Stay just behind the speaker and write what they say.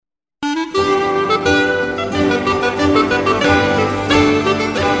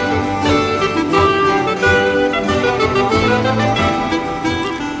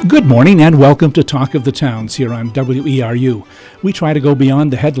Good morning and welcome to Talk of the Towns here on WERU. We try to go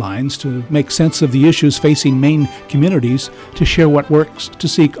beyond the headlines to make sense of the issues facing Maine communities, to share what works, to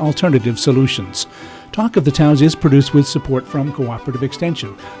seek alternative solutions. Talk of the Towns is produced with support from Cooperative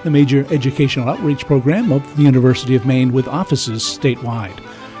Extension, the major educational outreach program of the University of Maine with offices statewide.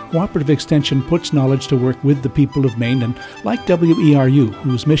 Cooperative Extension puts knowledge to work with the people of Maine, and like WERU,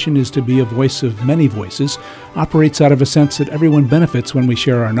 whose mission is to be a voice of many voices, operates out of a sense that everyone benefits when we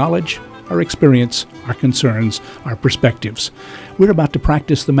share our knowledge, our experience, our concerns, our perspectives. We're about to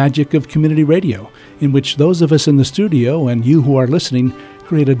practice the magic of community radio, in which those of us in the studio and you who are listening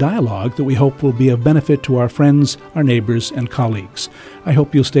create a dialogue that we hope will be of benefit to our friends, our neighbors, and colleagues. I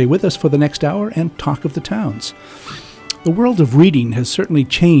hope you'll stay with us for the next hour and talk of the towns. The world of reading has certainly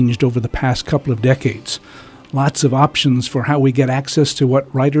changed over the past couple of decades. Lots of options for how we get access to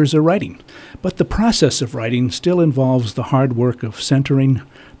what writers are writing. But the process of writing still involves the hard work of centering,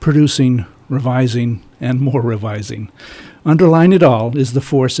 producing, revising, and more revising. Underlying it all is the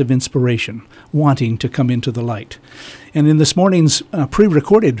force of inspiration, wanting to come into the light. And in this morning's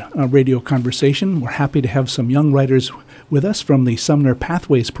pre-recorded radio conversation, we're happy to have some young writers with us from the Sumner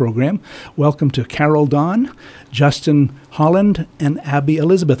Pathways program. Welcome to Carol Dawn, Justin Holland, and Abby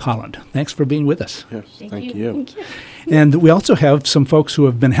Elizabeth Holland. Thanks for being with us. Yes, thank you. Thank you. And we also have some folks who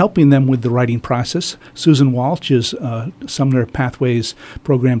have been helping them with the writing process. Susan Walsh is Sumner Pathways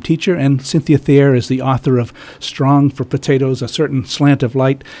program teacher, and Cynthia Thayer is the author of Strong for Potatoes, A Certain Slant of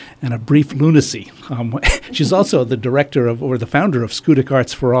Light, and A Brief Lunacy. She's also the director of, or the founder of Schoodic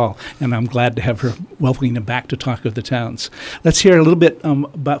Arts for All, and I'm glad to have her welcoming them back to Talk of the Towns. Let's hear a little bit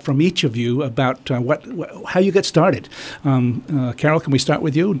about from each of you about how you got started. Carol, can we start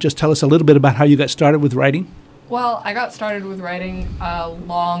with you? Just tell us a little bit about how you got started with writing. Well, I got started with writing a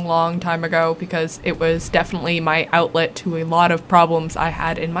long time ago because it was definitely my outlet to a lot of problems I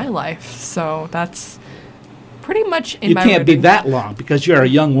had in my life. So that's pretty much in my You can't be writing. that long because you're a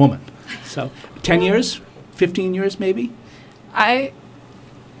young woman. So 10 years, 15 years maybe?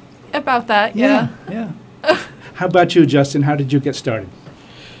 About that, yeah. Yeah. How about you, Justin? How did you get started?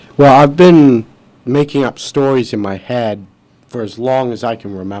 Well, I've been making up stories in my head for as long as I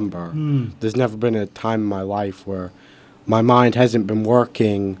can remember. There's never been a time in my life where my mind hasn't been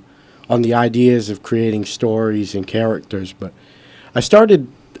working on the ideas of creating stories and characters. But I started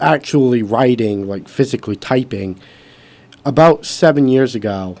actually writing, like physically typing, about 7 years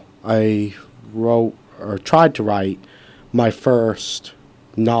ago. I wrote, or tried to write, my first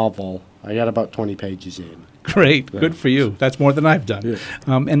novel. I got about 20 pages in. Great. Good for you. That's more than I've done. Yeah.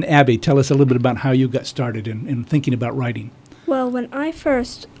 And Abby, tell us a little bit about how you got started in thinking about writing. Well, when I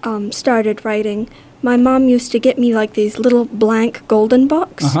first started writing, my mom used to get me like these little blank golden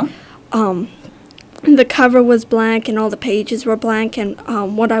books. The cover was blank and all the pages were blank, and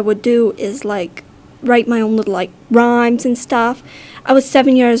what I would do is like write my own little like rhymes and stuff. I was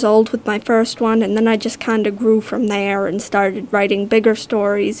 7 years old with my first one, and then I just kind of grew from there and started writing bigger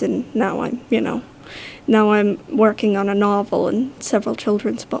stories, and now I'm working on a novel and several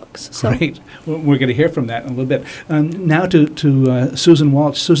children's books. So. Great. We're going to hear from that in a little bit. Now to Susan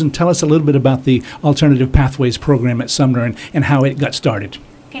Walsh. Susan, tell us a little bit about the Alternative Pathways program at Sumner and how it got started.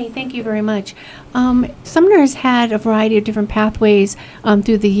 Okay, thank you very much. Sumner has had a variety of different pathways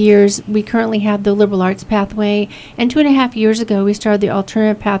through the years. We currently have the liberal arts pathway, and 2.5 years ago we started the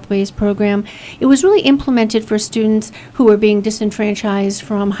Alternative Pathways program. It was really implemented for students who were being disenfranchised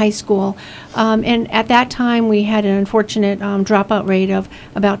from high school, and at that time we had an unfortunate dropout rate of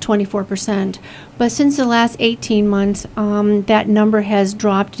about 24%. But since the last 18 months, that number has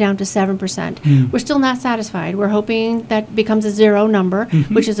dropped down to 7%. We're still not satisfied. We're hoping that becomes a zero number,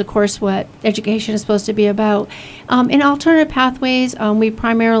 which is, of course, what education is supposed to be about. In Alternative Pathways, we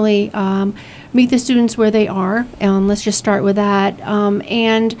primarily meet the students where they are, and let's just start with that.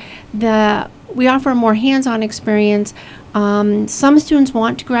 And we offer a more hands-on experience. Some students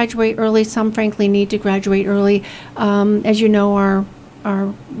want to graduate early. Some, frankly, need to graduate early. As you know,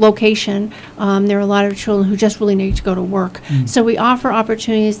 our location, there are a lot of children who just really need to go to work. So we offer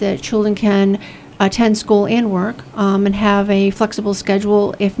opportunities that children can attend school and work and have a flexible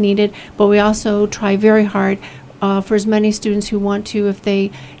schedule if needed, but we also try very hard for as many students who want to, if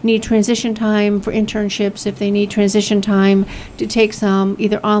they need transition time for internships, if they need transition time to take some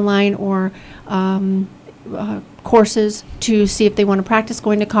either online or courses to see if they want to practice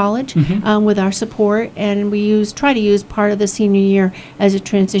going to college with our support, and we try to use part of the senior year as a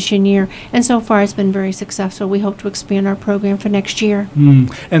transition year, and so far it's been very successful. We hope to expand our program for next year.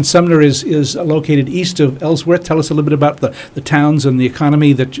 And Sumner is located east of Ellsworth. Tell us a little bit about the towns and the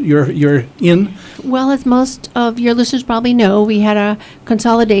economy that you're in. Well, as most of your listeners probably know, we had a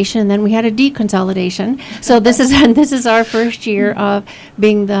consolidation and then we had a deconsolidation. So this is our first year of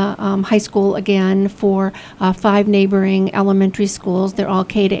being the high school again for 5 neighboring elementary schools. They're all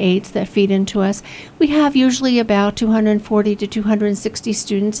K-8s that feed into us. We have usually about 240 to 260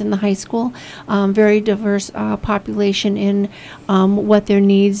 students in the high school. Very diverse population in what their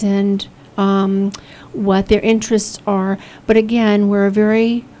needs and what their interests are. But again, we're a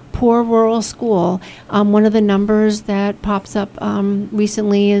very poor rural school. One of the numbers that pops up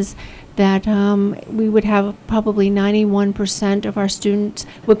recently is that we would have probably 91% of our students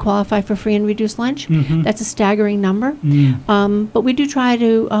would qualify for free and reduced lunch. That's a staggering number. But we do try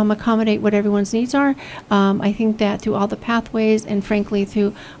to accommodate what everyone's needs are. I think that through all the pathways and frankly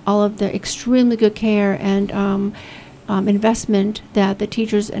through all of the extremely good care and investment that the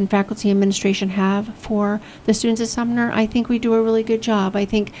teachers and faculty administration have for the students at Sumner, I think we do a really good job. I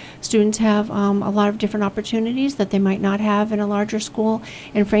think students have a lot of different opportunities that they might not have in a larger school,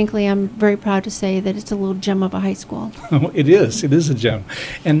 and frankly, I'm very proud to say that it's a little gem of a high school. Oh, it is a gem.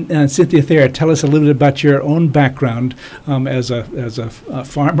 And Cynthia Thayer, tell us a little bit about your own background as a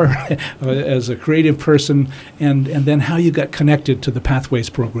farmer, as a creative person, and then how you got connected to the Pathways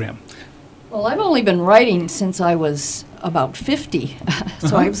program. Well, I've only been writing since I was about 50,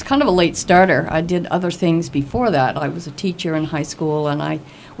 so I was kind of a late starter. I did other things before that. I was a teacher in high school, and I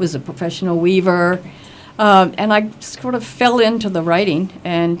was a professional weaver, and I sort of fell into the writing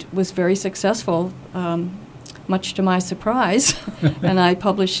and was very successful, much to my surprise, and I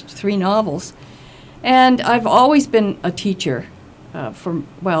published 3 novels. And I've always been a teacher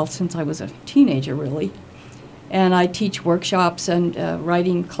since I was a teenager, really. And I teach workshops and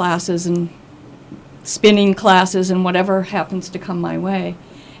writing classes and spinning classes and whatever happens to come my way.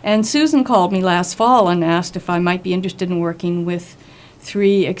 And Susan called me last fall and asked if I might be interested in working with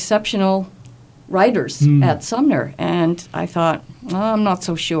 3 exceptional writers at Sumner. And I thought, I'm not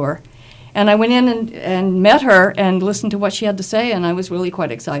so sure. And I went in and met her and listened to what she had to say, and I was really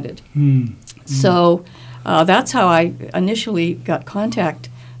quite excited. So that's how I initially got contact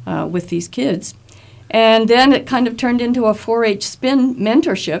with these kids. And then it kind of turned into a 4-H spin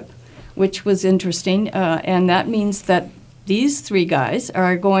mentorship, which was interesting. And that means that these 3 guys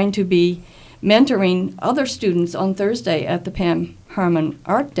are going to be mentoring other students on Thursday at the Pam Harmon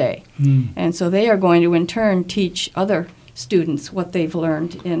Art Day. And so they are going to, in turn, teach other students what they've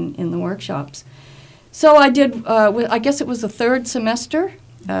learned in the workshops. So I did, I guess it was the 3rd semester.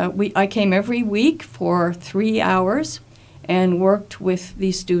 I came every week for 3 hours and worked with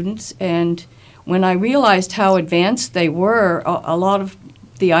these students. And when I realized how advanced they were, a lot of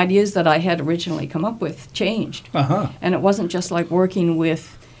the ideas that I had originally come up with changed. And it wasn't just like working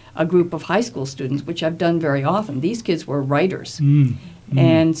with a group of high school students, which I've done very often. These kids were writers.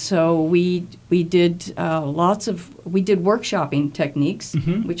 And so we did workshopping techniques,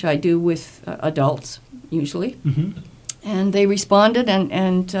 which I do with adults usually. And they responded,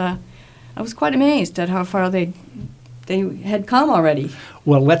 and I was quite amazed at how far they had come already.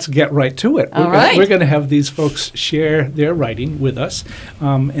 Well, let's get right to it. We're going to have these folks share their writing with us,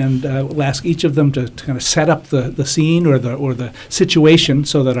 and we'll ask each of them to kind of set up the scene or the situation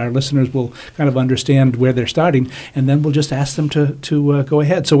so that our listeners will kind of understand where they're starting, and then we'll just ask them to go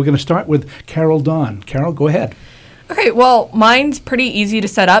ahead. So we're going to start with Carol Dawn. Carol, go ahead. Okay, well, mine's pretty easy to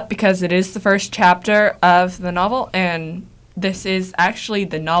set up because it is the first chapter of the novel, and this is actually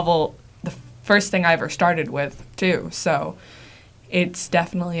the first thing I ever started with, too. So it's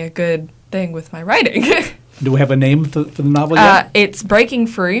definitely a good thing with my writing. Do we have a name for the novel yet? It's Breaking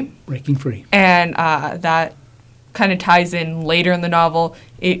Free. Breaking Free. And that kind of ties in later in the novel.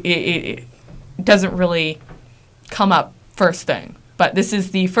 It doesn't really come up first thing. But this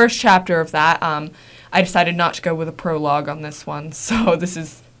is the first chapter of that. I decided not to go with a prologue on this one, so this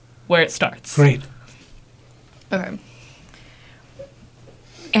is where it starts. Great. Okay.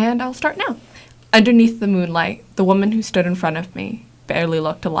 And I'll start now. Underneath the moonlight, the woman who stood in front of me barely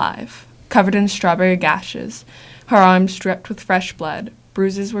looked alive. Covered in strawberry gashes, her arms dripped with fresh blood,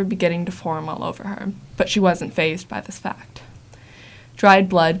 bruises were beginning to form all over her, but she wasn't fazed by this fact. Dried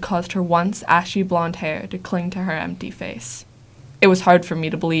blood caused her once ashy blonde hair to cling to her empty face. It was hard for me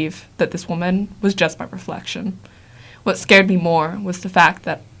to believe that this woman was just my reflection. What scared me more was the fact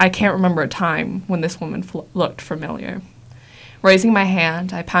that I can't remember a time when this woman looked familiar. Raising my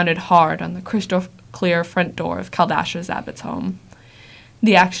hand, I pounded hard on the clear front door of Kaldasha Zabit's home.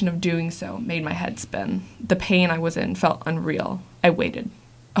 The action of doing so made my head spin. The pain I was in felt unreal. I waited,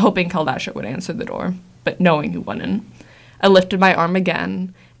 hoping Kaldasha would answer the door, but knowing he wouldn't. I lifted my arm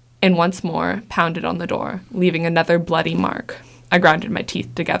again and once more pounded on the door, leaving another bloody mark. I grinded my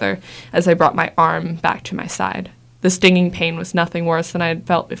teeth together as I brought my arm back to my side. The stinging pain was nothing worse than I had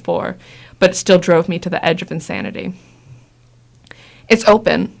felt before, but it still drove me to the edge of insanity. "It's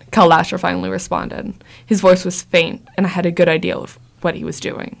open," Kaldasha finally responded. His voice was faint, and I had a good idea of what he was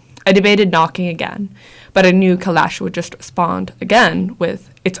doing. I debated knocking again, but I knew Kaldasha would just respond again with,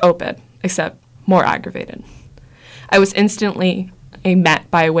 "It's open," except more aggravated. I was instantly met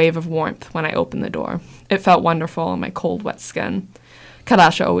by a wave of warmth when I opened the door. It felt wonderful on my cold, wet skin.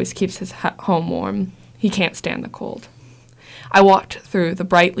 Kaldasha always keeps his home warm. He can't stand the cold. I walked through the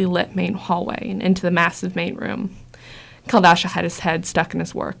brightly lit main hallway and into the massive main room. Kaldasha had his head stuck in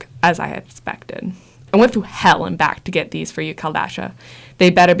his work, as I had expected. "I went through hell and back to get these for you, Kaldasha. They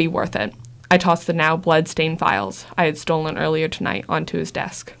better be worth it." I tossed the now blood-stained files I had stolen earlier tonight onto his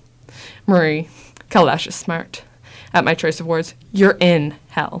desk. "Marie," Kaldasha smirked at my choice of words, "you're in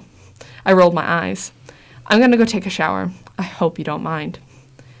hell." I rolled my eyes. "I'm going to go take a shower. I hope you don't mind."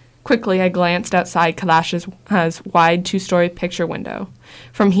 Quickly, I glanced outside Kaldasha's wide 2-story picture window.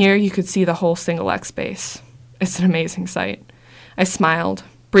 From here, you could see the whole Single X space. It's an amazing sight. I smiled,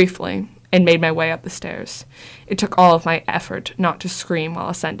 briefly, and made my way up the stairs. It took all of my effort not to scream while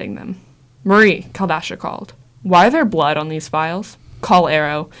ascending them. "Marie," Kaldasha called. "Why are there blood on these files?" "Call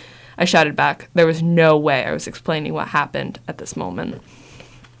Arrow," I shouted back. There was no way I was explaining what happened at this moment.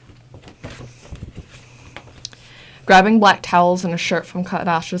 Grabbing black towels and a shirt from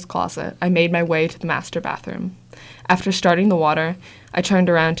Kaldasha's closet, I made my way to the master bathroom. After starting the water, I turned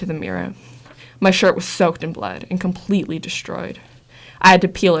around to the mirror. My shirt was soaked in blood and completely destroyed. I had to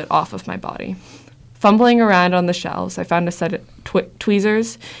peel it off of my body. Fumbling around on the shelves, I found a set of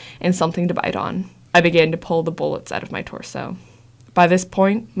tweezers and something to bite on. I began to pull the bullets out of my torso. By this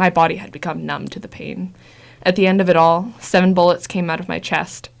point, my body had become numb to the pain. At the end of it all, 7 bullets came out of my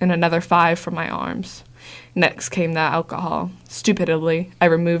chest and another 5 from my arms. Next came the alcohol. Stupidly, I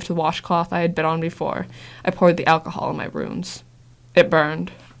removed the washcloth I had been on before. I poured the alcohol on my wounds. It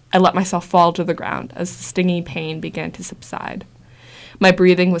burned. I let myself fall to the ground as the stinging pain began to subside. My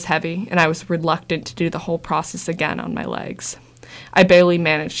breathing was heavy, and I was reluctant to do the whole process again on my legs. I barely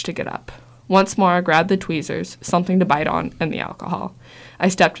managed to get up. Once more, I grabbed the tweezers, something to bite on, and the alcohol. I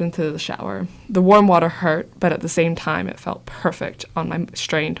stepped into the shower. The warm water hurt, but at the same time, it felt perfect on my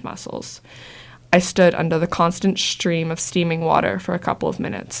strained muscles. I stood under the constant stream of steaming water for a couple of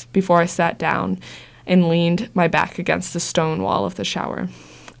minutes before I sat down and leaned my back against the stone wall of the shower.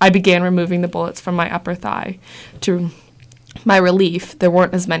 I began removing the bullets from my upper thigh. To my relief, there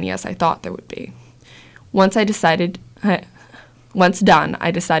weren't as many as I thought there would be. Once done,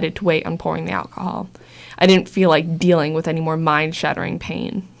 I decided to wait on pouring the alcohol. I didn't feel like dealing with any more mind-shattering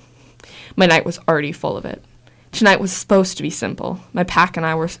pain. My night was already full of it. Tonight was supposed to be simple. My pack and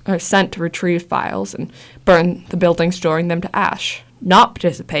I were sent to retrieve files and burn the buildings, storing them to ash, not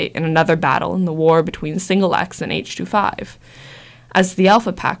participate in another battle in the war between Single X and H25. As the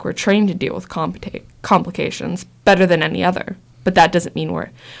Alpha Pack, we're trained to deal with complications better than any other, but that doesn't mean we're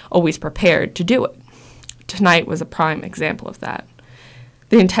always prepared to do it. Tonight was a prime example of that.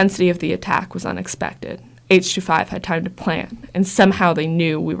 The intensity of the attack was unexpected. H25 had time to plan, and somehow they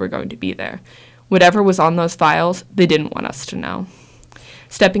knew we were going to be there. Whatever was on those files, they didn't want us to know.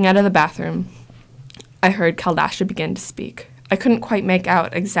 Stepping out of the bathroom, I heard Kaldasha begin to speak. I couldn't quite make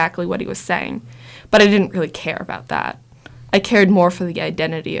out exactly what he was saying, but I didn't really care about that. I cared more for the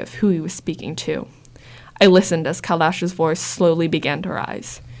identity of who he was speaking to. I listened as Kaldasha's voice slowly began to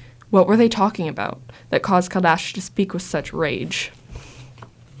rise. What were they talking about that caused Kaldasha to speak with such rage?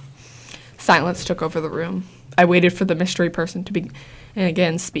 Silence took over the room. I waited for the mystery person to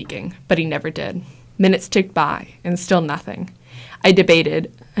begin speaking, but he never did. Minutes ticked by, and still nothing. I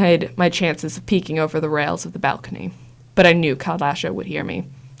had my chances of peeking over the rails of the balcony, but I knew Kaldasha would hear me,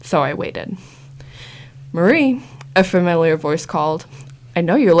 so I waited. "Marie," a familiar voice called. "I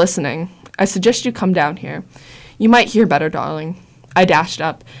know you're listening. I suggest you come down here. You might hear better, darling." I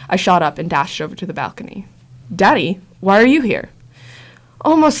shot up and dashed over to the balcony. "Daddy, why are you here?"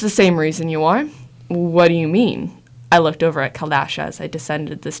 "Almost the same reason you are." "What do you mean?" I looked over at Kaldasha as I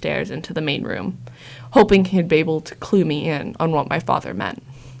descended the stairs into the main room, hoping he'd be able to clue me in on what my father meant.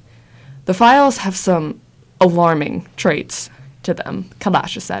 "The files have some alarming traits to them,"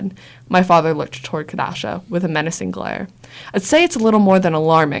 Kaldasha said. My father looked toward Kaldasha with a menacing glare. "I'd say it's a little more than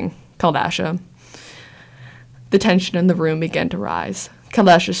alarming, Kaldasha." The tension in the room began to rise.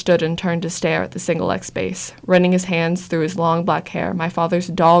 Kaldasha stood and turned to stare at the Single X base. Running his hands through his long black hair, my father's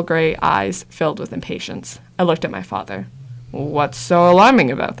dull gray eyes filled with impatience. I looked at my father. What's so alarming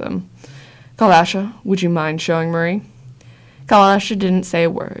about them? Kaldasha, would you mind showing Marie? Kaldasha didn't say a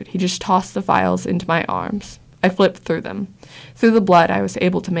word. He just tossed the files into my arms. I flipped through them. Through the blood, I was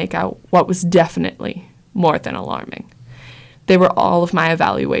able to make out what was definitely more than alarming. They were all of my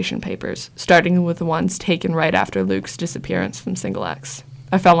evaluation papers, starting with the ones taken right after Luke's disappearance from Single X.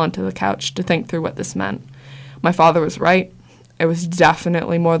 I fell onto the couch to think through what this meant. My father was right. It was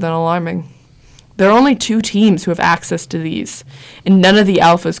definitely more than alarming. There are only 2 teams who have access to these, and none of the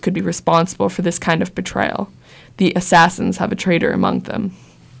Alphas could be responsible for this kind of betrayal. The Assassins have a traitor among them.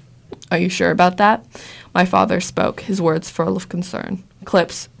 Are you sure about that? My father spoke, his words full of concern.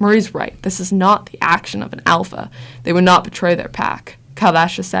 Clips, Marie's right. This is not the action of an Alpha. They would not betray their pack,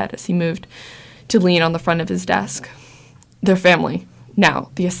 Kaldasha said as he moved to lean on the front of his desk. Their family.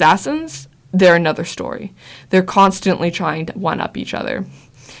 Now, the Assassins, they're another story. They're constantly trying to one-up each other.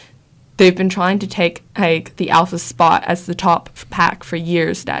 They've been trying to take the Alpha's spot as the top pack for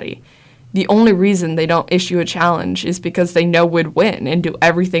years, Daddy. The only reason they don't issue a challenge is because they know we'd win and do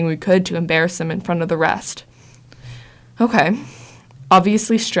everything we could to embarrass them in front of the rest. Okay.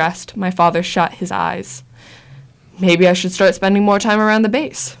 Obviously stressed, my father shut his eyes. Maybe I should start spending more time around the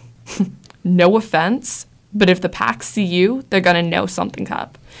base. No offense, but if the packs see you, they're gonna know something's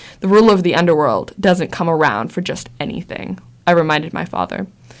up. The ruler of the underworld doesn't come around for just anything, I reminded my father.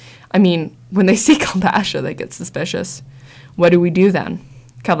 I mean, when they see Kaldasha, they get suspicious. What do we do then?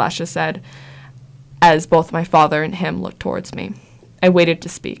 Kaldasha said, as both my father and him looked towards me. I waited to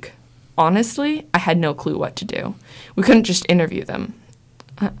speak. Honestly, I had no clue what to do. We couldn't just interview them.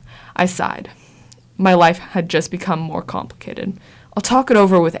 I sighed. My life had just become more complicated. I'll talk it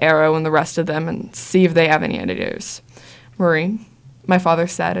over with Arrow and the rest of them and see if they have any ideas. Marie, my father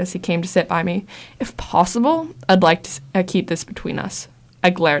said as he came to sit by me, if possible, I'd like to keep this between us. I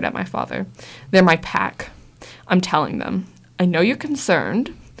glared at my father. They're my pack. I'm telling them. I know you're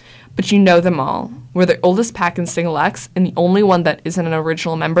concerned, but you know them all. We're the oldest pack in Single X, and the only one that isn't an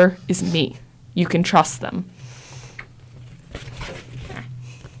original member is me. You can trust them.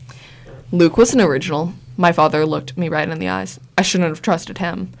 Luke was an original. My father looked me right in the eyes. I shouldn't have trusted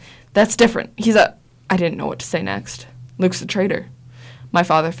him. That's different. I didn't know what to say next. Luke's a traitor. My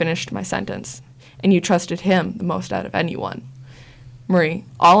father finished my sentence. And you trusted him the most out of anyone. Marie,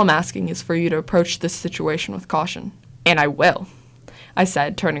 all I'm asking is for you to approach this situation with caution. And I will, I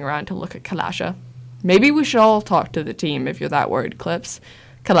said, turning around to look at Kaldasha. Maybe we should all talk to the team if you're that worried, Clips.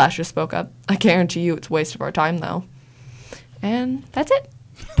 Kaldasha spoke up. I guarantee you it's a waste of our time, though. And that's it.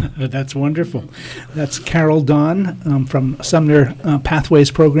 That's wonderful. That's Carol Dawn from Sumner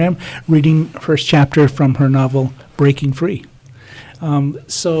Pathways program, reading first chapter from her novel Breaking Free.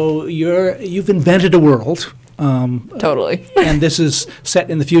 So you've invented a world. Totally. And this is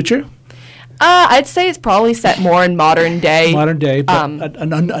set in the future? I'd say it's probably set more in modern day. Modern day, but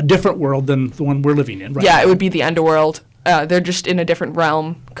a different world than the one we're living in, right? Yeah, it would be the underworld. They're just in a different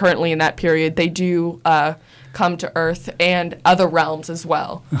realm currently in that period. They do come to Earth and other realms as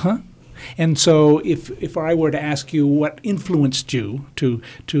well. Uh-huh. And so if I were to ask you what influenced you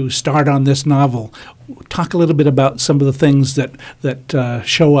to start on this novel, talk a little bit about some of the things that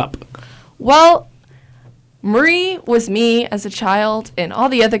show up. Well, Marie was me as a child, and all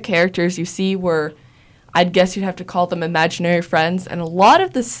the other characters you see were, I'd guess you'd have to call them imaginary friends, and a lot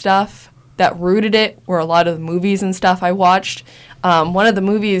of the stuff that rooted it were a lot of the movies and stuff I watched. One of the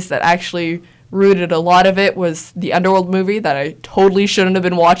movies that actually rooted a lot of it was the Underworld movie that I totally shouldn't have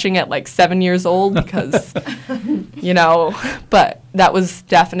been watching at like 7 years old because, but that was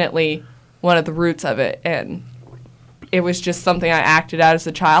definitely one of the roots of it, and it was just something I acted out as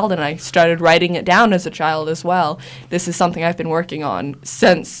a child, and I started writing it down as a child as well. This is something I've been working on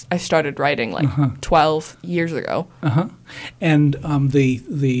since I started writing, 12 years ago. Uh-huh. And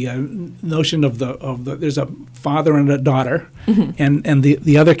the notion of the there's a father and a daughter, and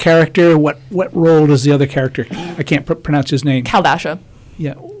the other character. What role does the other character? I can't pronounce his name. Kaldasha.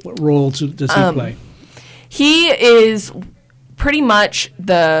 Yeah. What role does he play? He is pretty much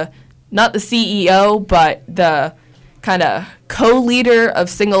not the CEO, but the kind of co-leader of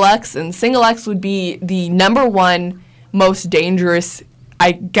Single X, and Single X would be the number one most dangerous,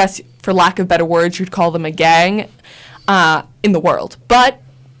 I guess for lack of better words, you'd call them a gang in the world. But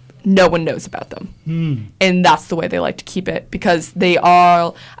no one knows about them. And that's the way they like to keep it, because they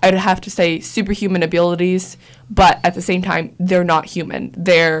are, I'd have to say, superhuman abilities, but at the same time, they're not human.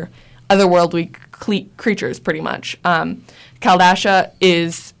 They're otherworldly creatures, pretty much. Kaldasha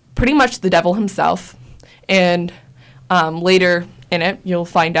is pretty much the devil himself, and later in it, you'll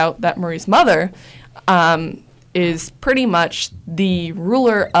find out that Marie's mother is pretty much the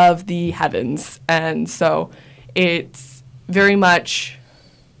ruler of the heavens. And so it's very much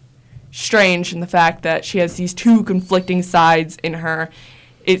strange in the fact that she has these two conflicting sides in her.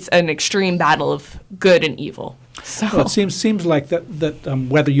 It's an extreme battle of good and evil. So Well, it seems like that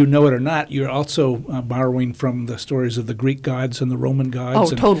whether you know it or not, you're also borrowing from the stories of the Greek gods and the Roman gods. Oh,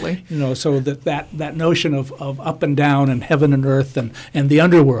 and, totally. So that notion of up and down and heaven and earth and the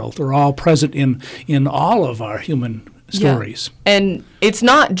underworld are all present in all of our human stories. Yeah. And it's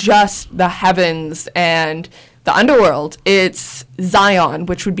not just the heavens and the underworld. It's Zion,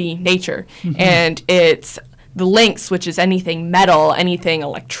 which would be nature. And it's the links, which is anything metal, anything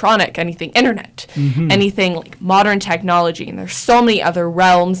electronic, anything internet, anything like modern technology. And there's so many other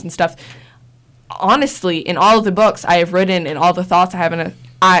realms and stuff. Honestly, in all of the books I have written and all the thoughts I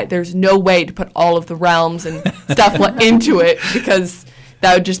have there's no way to put all of the realms and stuff into it, because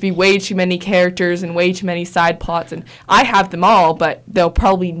that would just be way too many characters and way too many side plots. And I have them all, but they'll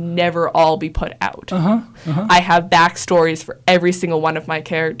probably never all be put out. I have backstories for every single one of my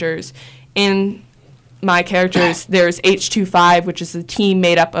characters. In my characters, there's H25, which is a team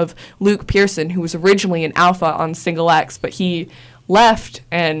made up of Luke Pearson, who was originally an alpha on Single X, but he left,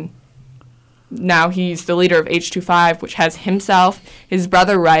 and now he's the leader of H25, which has himself, his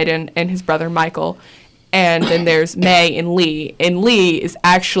brother Raiden, and his brother Michael. And then there's May and Lee. And Lee is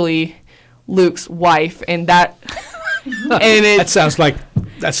actually Luke's wife, and that that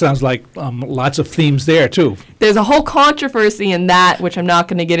sounds like lots of themes there too. There's a whole controversy in that, which I'm not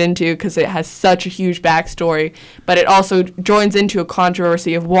going to get into because it has such a huge backstory, but it also joins into a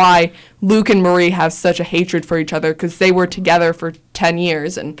controversy of why Luke and Marie have such a hatred for each other, because they were together for 10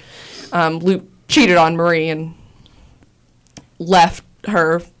 years, and Luke cheated on Marie and left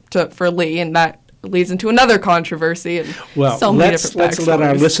her for Lee, and that leads into another controversy and so many different let's let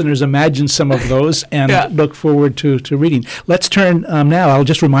our listeners imagine some of those and look forward to reading. Let's turn now. I'll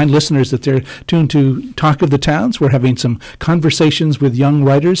just remind listeners that they're tuned to Talk of the Towns. We're having some conversations with young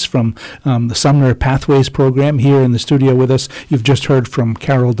writers from the Sumner Pathways program here in the studio with us. You've just heard from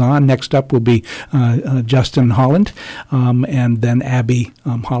Carol Dawn. Next up will be Justin Holland and then Abby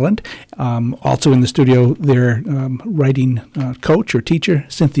Holland. Also in the studio, their writing coach or teacher,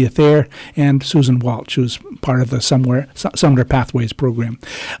 Cynthia Thayer, and Susan Walsh, who's part of the Sumner Pathways program.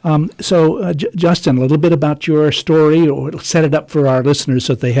 Justin, a little bit about your story, or set it up for our listeners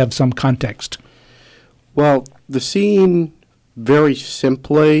so that they have some context. Well, the scene, very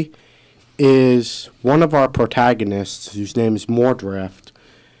simply, is one of our protagonists, whose name is Mordrift,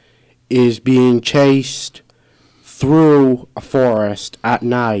 is being chased through a forest at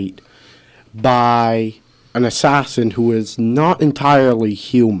night by an assassin who is not entirely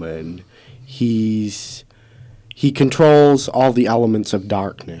human. He controls all the elements of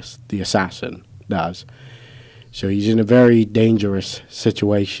darkness, the assassin does. So he's in a very dangerous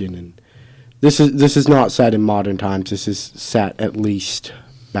situation, and this is not set in modern times. This is set at least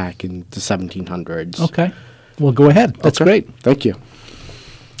back in the 1700s. Okay. Well, go ahead. That's great. Thank you.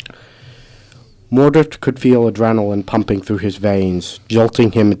 Mordrift could feel adrenaline pumping through his veins,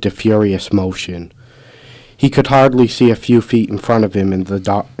 jolting him into furious motion. He could hardly see a few feet in front of him in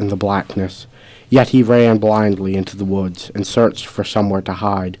the blackness, yet he ran blindly into the woods and searched for somewhere to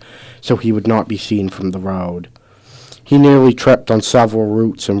hide so he would not be seen from the road. He nearly tripped on several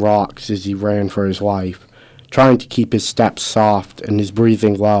roots and rocks as he ran for his life, trying to keep his steps soft and his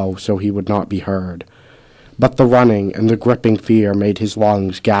breathing low so he would not be heard. But the running and the gripping fear made his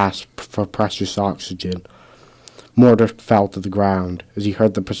lungs gasp for precious oxygen. Mordrift fell to the ground as he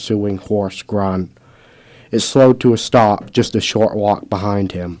heard the pursuing horse grunt. It slowed to a stop just a short walk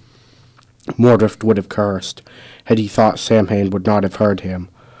behind him. Mordrift would have cursed had he thought Samhain would not have heard him,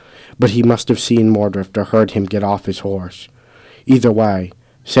 but he must have seen Mordrift or heard him get off his horse. Either way,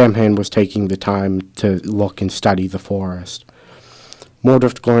 Samhain was taking the time to look and study the forest.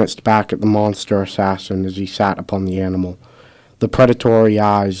 Mordrift glanced back at the monster assassin as he sat upon the animal, the predatory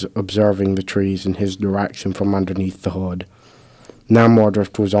eyes observing the trees in his direction from underneath the hood. Now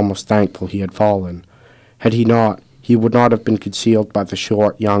Mordrift was almost thankful he had fallen. Had he not, he would not have been concealed by the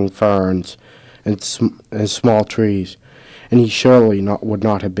short young ferns and small trees, and he surely would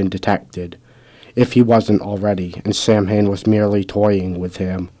not have been detected, if he wasn't already, and Samhain was merely toying with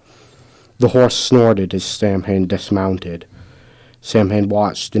him. The horse snorted as Samhain dismounted. Samhain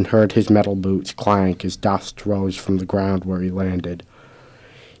watched and heard his metal boots clank as dust rose from the ground where he landed.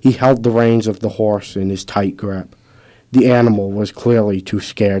 He held the reins of the horse in his tight grip. The animal was clearly too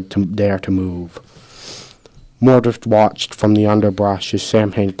scared to dare to move. Mordred watched from the underbrush as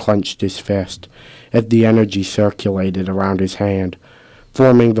Samhain clenched his fist, as the energy circulated around his hand,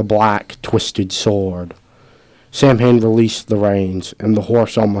 forming the black, twisted sword. Samhain released the reins, and the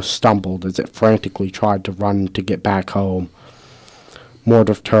horse almost stumbled as it frantically tried to run to get back home.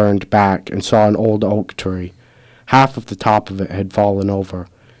 Mordred turned back and saw an old oak tree. Half of the top of it had fallen over,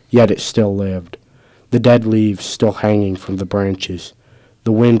 yet it still lived, the dead leaves still hanging from the branches.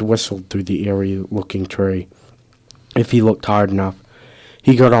 The wind whistled through the eerie-looking tree. If he looked hard enough,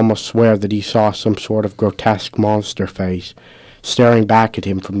 he could almost swear that he saw some sort of grotesque monster face staring back at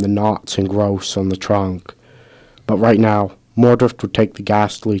him from the knots and growths on the trunk. But right now, Mordred would take the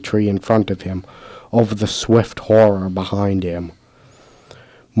ghastly tree in front of him over the swift horror behind him.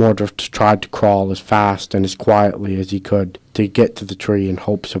 Mordred tried to crawl as fast and as quietly as he could to get to the tree in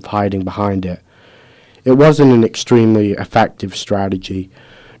hopes of hiding behind it. It wasn't an extremely effective strategy,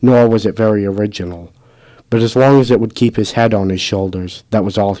 nor was it very original, but as long as it would keep his head on his shoulders, that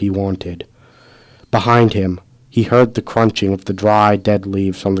was all he wanted. Behind him, he heard the crunching of the dry, dead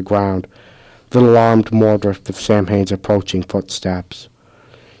leaves on the ground that alarmed Mordred of Samhain's approaching footsteps.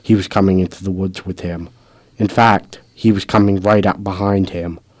 He was coming into the woods with him. In fact, he was coming right up behind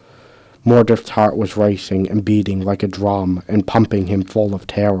him. Mordred's heart was racing and beating like a drum and pumping him full of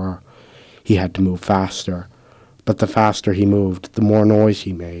terror. He had to move faster, but the faster he moved, the more noise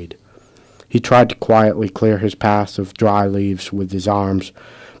he made. He tried to quietly clear his path of dry leaves with his arms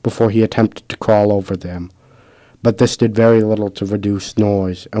before he attempted to crawl over them, but this did very little to reduce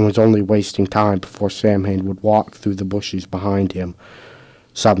noise and was only wasting time before Samhain would walk through the bushes behind him.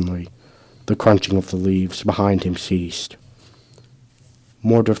 Suddenly, the crunching of the leaves behind him ceased.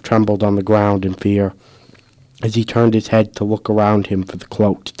 Mordred trembled on the ground in fear as he turned his head to look around him for the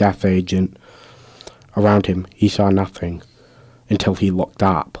cloaked death agent. Around him he saw nothing, until he looked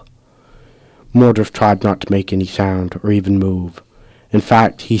up. Mordred tried not to make any sound or even move. In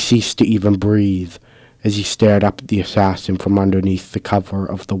fact, he ceased to even breathe as he stared up at the assassin from underneath the cover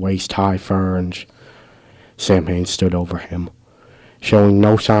of the waist-high ferns. Samhain stood over him, showing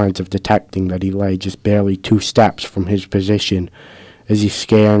no signs of detecting that he lay just barely 2 steps from his position as he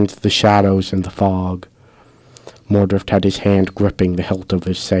scanned the shadows and the fog. Mordred had his hand gripping the hilt of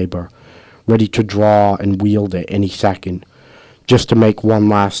his saber, ready to draw and wield it any second, just to make one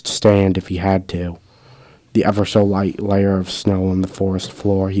last stand if he had to. The ever-so-light layer of snow on the forest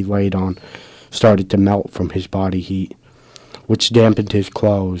floor he laid on started to melt from his body heat, which dampened his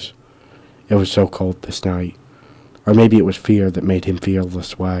clothes. It was so cold this night. Or maybe it was fear that made him feel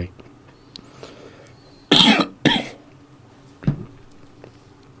this way.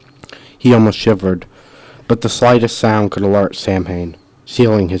 He almost shivered, but the slightest sound could alert Samhain,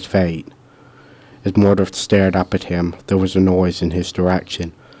 sealing his fate. As Mordred stared up at him, there was a noise in his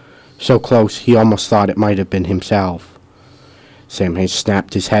direction, so close he almost thought it might have been himself. Samhain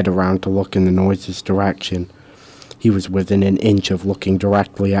snapped his head around to look in the noise's direction. He was within an inch of looking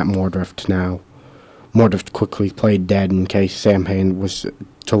directly at Mordred now. Mordred quickly played dead in case Samhain was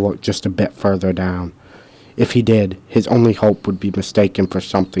to look just a bit further down. If he did, his only hope would be mistaken for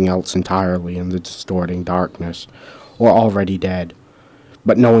something else entirely in the distorting darkness, or already dead.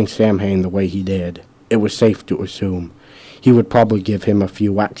 But knowing Samhain the way he did, it was safe to assume he would probably give him a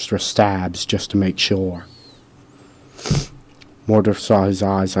few extra stabs just to make sure. Mordred saw his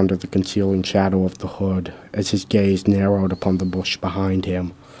eyes under the concealing shadow of the hood as his gaze narrowed upon the bush behind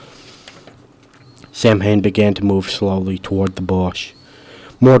him. Samhain began to move slowly toward the bush.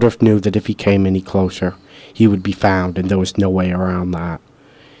 Mordred knew that if he came any closer, he would be found, and there was no way around that.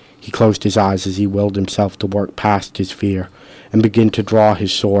 He closed his eyes as he willed himself to work past his fear and begin to draw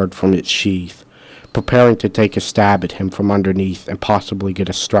his sword from its sheath, preparing to take a stab at him from underneath and possibly get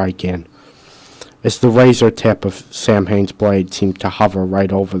a strike in. As the razor tip of Samhain's blade seemed to hover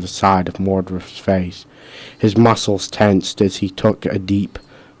right over the side of Mordred's face, his muscles tensed as he took a deep,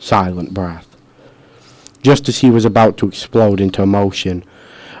 silent breath. Just as he was about to explode into emotion,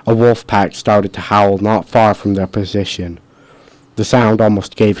 a wolf pack started to howl not far from their position. The sound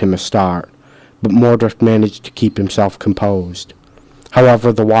almost gave him a start, but Mordred managed to keep himself composed.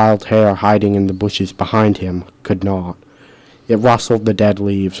 However, the wild hare hiding in the bushes behind him could not. It rustled the dead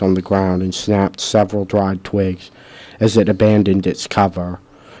leaves on the ground and snapped several dried twigs as it abandoned its cover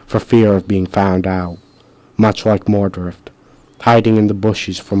for fear of being found out, much like Mordred, hiding in the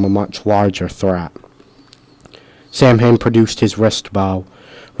bushes from a much larger threat. Samhain produced his wrist bow,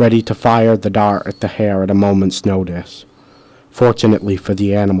 ready to fire the dart at the hare at a moment's notice. Fortunately for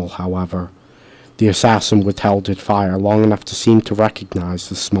the animal, however, the assassin withheld his fire long enough to seem to recognize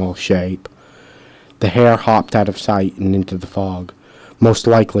the small shape. The hare hopped out of sight and into the fog, most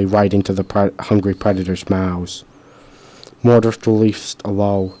likely right into the hungry predator's mouths. Mordred released a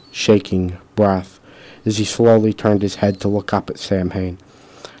low, shaking breath as he slowly turned his head to look up at Samhain,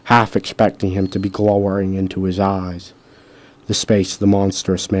 half expecting him to be glowering into his eyes. The space the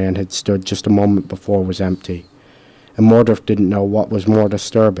monstrous man had stood just a moment before was empty, and Mordred didn't know what was more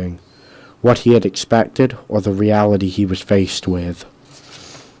disturbing, what he had expected or the reality he was faced with.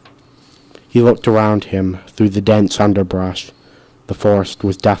 He looked around him through the dense underbrush. The forest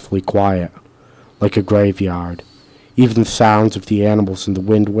was deathly quiet, like a graveyard. Even the sounds of the animals and the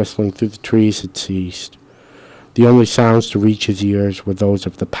wind whistling through the trees had ceased. The only sounds to reach his ears were those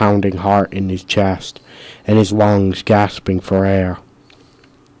of the pounding heart in his chest and his lungs gasping for air.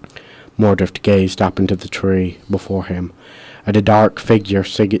 Mordred gazed up into the tree before him, at a dark figure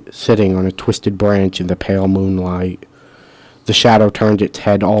sitting on a twisted branch in the pale moonlight. The shadow turned its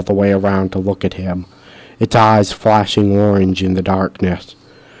head all the way around to look at him, its eyes flashing orange in the darkness.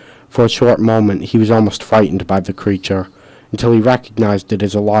 For a short moment he was almost frightened by the creature, until he recognized it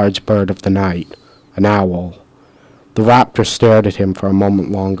as a large bird of the night, an owl. The raptor stared at him for a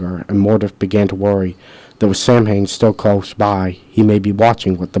moment longer, and Mordred began to worry that with Samhain still close by, he may be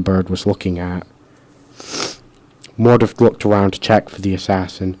watching what the bird was looking at. Mordred looked around to check for the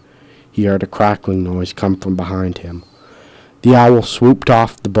assassin. He heard a crackling noise come from behind him. The owl swooped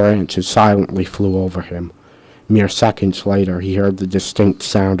off the branch and silently flew over him. Mere seconds later, he heard the distinct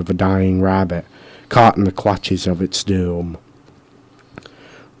sound of a dying rabbit, caught in the clutches of its doom.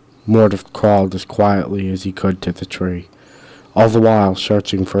 Mordred crawled as quietly as he could to the tree, all the while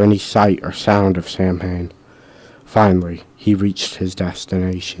searching for any sight or sound of Samhain. Finally, he reached his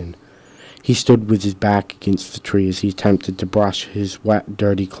destination. He stood with his back against the tree as he attempted to brush his wet,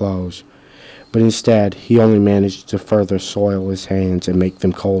 dirty clothes, but instead he only managed to further soil his hands and make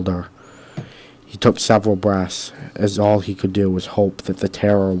them colder. He took several breaths, as all he could do was hope that the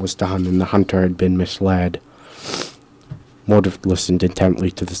terror was done and the hunter had been misled. Mordred listened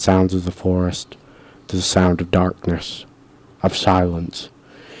intently to the sounds of the forest, to the sound of darkness, of silence.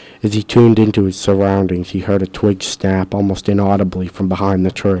 As he tuned into his surroundings, he heard a twig snap almost inaudibly from behind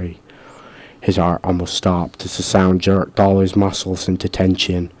the tree. His heart almost stopped as the sound jerked all his muscles into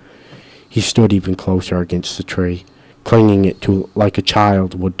tension. He stood even closer against the tree, clinging it to like a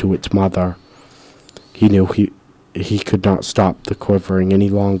child would to its mother. He knew he could not stop the quivering any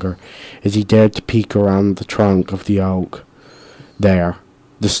longer as he dared to peek around the trunk of the oak. There,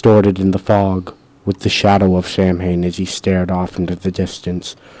 distorted in the fog, with the shadow of Samhain as he stared off into the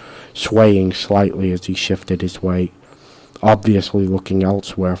distance, swaying slightly as he shifted his weight, obviously looking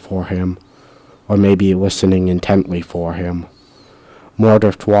elsewhere for him, or maybe listening intently for him.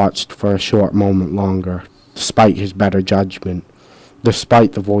 Mordred watched for a short moment longer, despite his better judgment,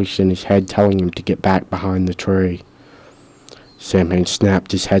 despite the voice in his head telling him to get back behind the tree. Samhain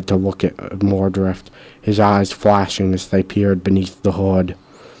snapped his head to look at Mordred, his eyes flashing as they peered beneath the hood.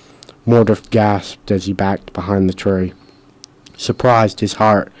 Mordred gasped as he backed behind the tree, surprised his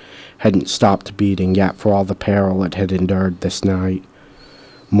heart hadn't stopped beating yet for all the peril it had endured this night.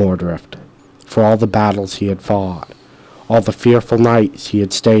 Mordred, for all the battles he had fought, all the fearful nights he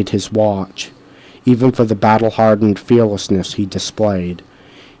had stayed his watch, even for the battle-hardened fearlessness he displayed,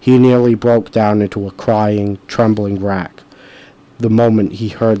 he nearly broke down into a crying, trembling wreck the moment he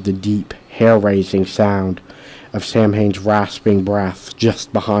heard the deep, hair-raising sound of Samhain's rasping breath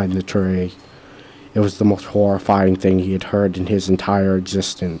just behind the tree. It was the most horrifying thing he had heard in his entire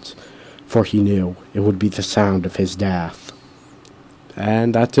existence, for he knew it would be the sound of his death.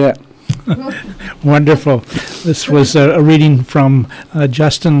 And that's it. Wonderful. This was a reading from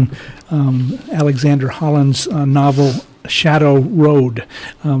Justin Alexander Holland's novel Shadow Road.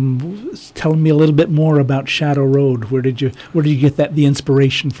 Tell me a little bit more about Shadow Road. Where did you get the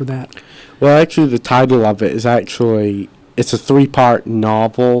inspiration for that? Well, actually, the title of it is it's a 3-part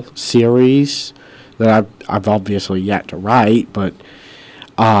novel series that I've obviously yet to write, but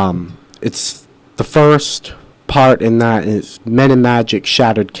it's the first part in that is Men in Magic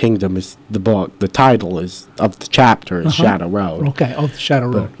Shattered Kingdom is the book. The title is of the chapter is Shadow Road. Okay, the Shadow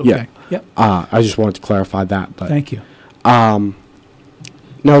Road. Okay. Yeah. Yep. I just wanted to clarify that. But thank you. No,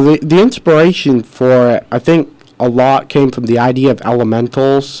 the inspiration for it, I think a lot came from the idea of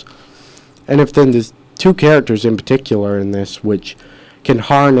elementals. And then there's 2 characters in particular in this which can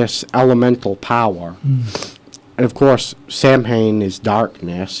harness elemental power. Mm. And of course, Samhain is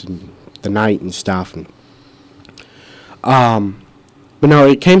darkness and the night and stuff. And, but no,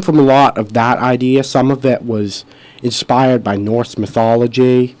 it came from a lot of that idea. Some of it was inspired by Norse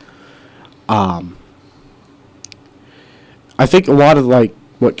mythology. I think a lot of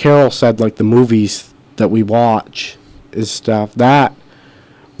what Carol said, the movies that we watch is stuff that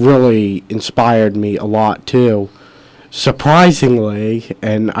really inspired me a lot too. Surprisingly,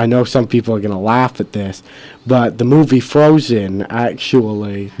 and I know some people are going to laugh at this, but the movie Frozen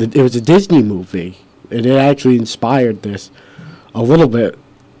actually, it was a Disney movie, and it actually inspired this a little bit.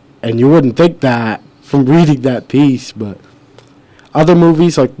 And you wouldn't think that from reading that piece, but other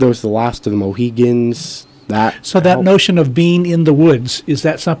movies like there was The Last of the Mohegans. So that notion of being in the woods, is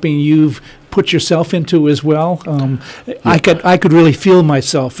that something you've put yourself into as well? I could really feel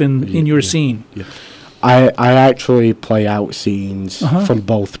myself in your scene. Yeah. I actually play out scenes from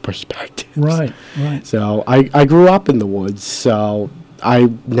both perspectives. Right. So I grew up in the woods, so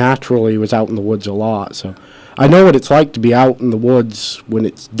I naturally was out in the woods a lot. So I know what it's like to be out in the woods when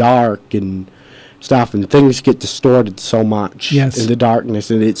it's dark and stuff, and things get distorted so much in the darkness,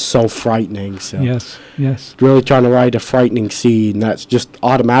 and it's so frightening. So yes. Really trying to write a frightening scene, that's just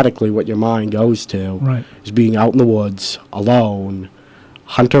automatically what your mind goes to. Right. Is being out in the woods, alone,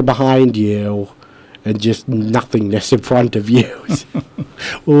 hunter behind you, and just nothingness in front of you.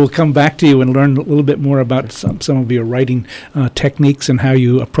 We'll come back to you and learn a little bit more about some of your writing techniques and how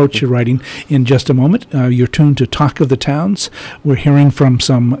you approach your writing in just a moment. You're tuned to Talk of the Towns. We're hearing from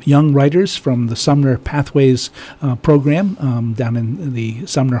some young writers from the Sumner Pathways program down in the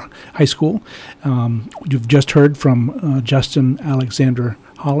Sumner High School. You've just heard from Justin Alexander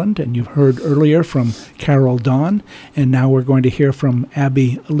Holland, and you've heard earlier from Carol Dawn, and now we're going to hear from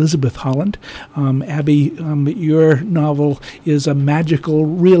Abby Elizabeth Holland. Abby, your novel is a magical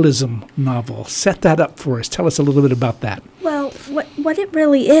realism novel. Set that up for us. Tell us a little bit about that. Well, what it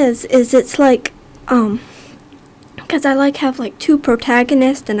really is it's like, because I have like two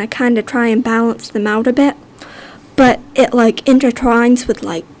protagonists, and I kind of try and balance them out a bit, but it like intertwines with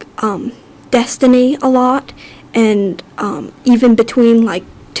like destiny a lot, and even between like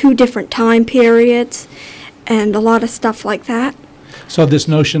two different time periods and a lot of stuff like that. So this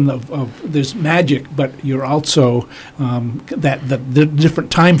notion of there's magic, but you're also the different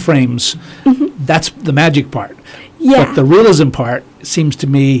time frames, that's the magic part. Yeah. But the realism part seems to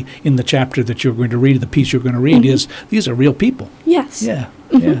me in the chapter that you're going to read, the piece you're going to read, is these are real people. Yes. Yeah.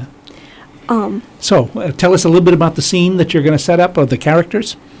 So tell us a little bit about the scene that you're going to set up, or the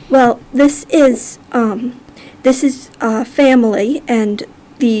characters. Well, this is a family, and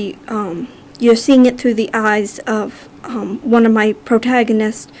the you're seeing it through the eyes of one of my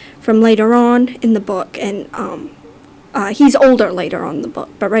protagonists from later on in the book, and he's older later on in the book,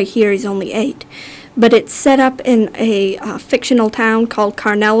 but right here he's only 8. But it's set up in a fictional town called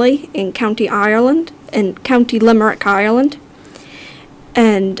Carnelly in County Limerick, Ireland,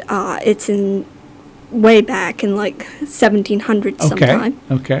 and it's in way back in like 1700 sometime.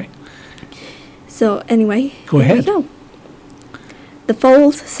 Okay. So anyway, go ahead. Here we go. The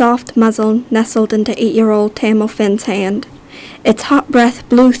foal's soft muzzle nestled into 8-year-old Tam O'Finn's hand. Its hot breath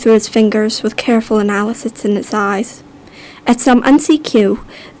blew through his fingers with careful analysis in its eyes. At some unseen cue,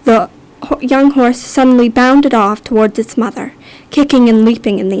 the young horse suddenly bounded off towards its mother, kicking and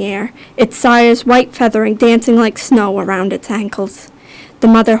leaping in the air, its sire's white feathering dancing like snow around its ankles. The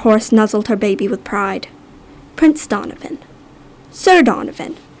mother horse nuzzled her baby with pride. Prince Donovan. Sir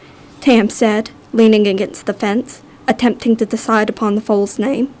Donovan, Tam said, leaning against the fence, attempting to decide upon the foal's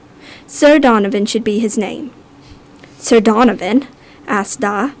name. Sir Donovan should be his name. Sir Donovan? Asked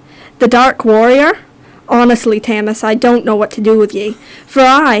Da. The Dark Warrior? Honestly, Tamis, I don't know what to do with ye, for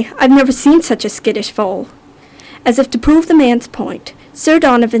I've never seen such a skittish foal. As if to prove the man's point, Sir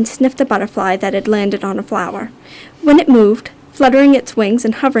Donovan sniffed a butterfly that had landed on a flower. When it moved, fluttering its wings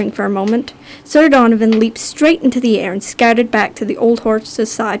and hovering for a moment, Sir Donovan leaped straight into the air and scattered back to the old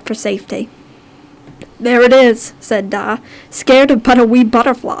horse's side for safety. There it is, said Da, scared of but a wee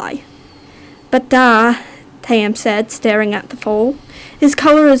butterfly. But Da, Tam said, staring at the foal, his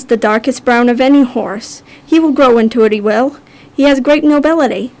color is the darkest brown of any horse. He will grow into it, he will. He has great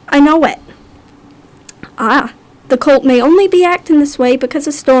nobility. I know it. The colt may only be acting this way because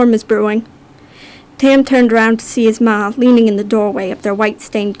a storm is brewing. Tam turned round to see his ma leaning in the doorway of their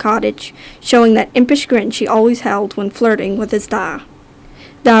white-stained cottage, showing that impish grin she always held when flirting with his Da.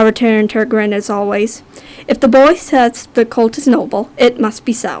 Da returned her grin as always. If the boy says the colt is noble, it must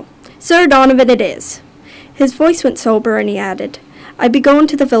be so. Sir Donovan it is. His voice went sober, and he added, I be going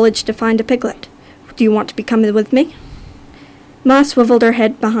to the village to find a piglet. Do you want to be coming with me? Ma swiveled her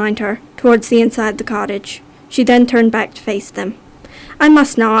head behind her, towards the inside the cottage. She then turned back to face them. I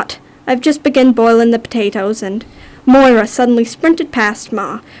must not. I've just begun boiling the potatoes, and Moira suddenly sprinted past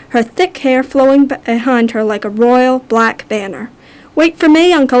Ma, her thick hair flowing behind her like a royal black banner. Wait for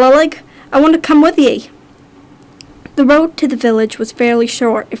me, Uncle Illig. I want to come with ye. The road to the village was fairly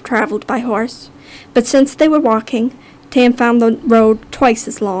short if travelled by horse, but since they were walking, Tam found the road twice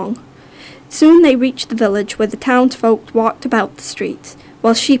as long. Soon they reached the village where the townsfolk walked about the streets,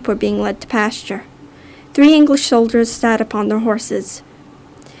 while sheep were being led to pasture. 3 English soldiers sat upon their horses.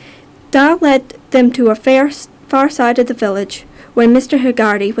 Da led them to a far side of the village, where Mr.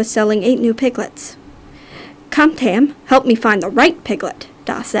 Haggarty was selling 8 new piglets. "Come, Tam, help me find the right piglet,"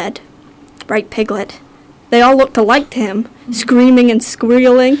 Da said. Right piglet. They all looked alike to him, screaming and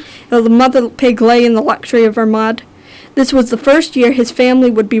squealing, while the mother pig lay in the luxury of her mud. This was the first year his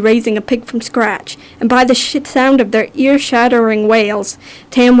family would be raising a pig from scratch, and by the sound of their ear-shattering wails,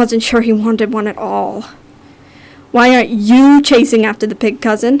 Tam wasn't sure he wanted one at all. "Why aren't you chasing after the pig,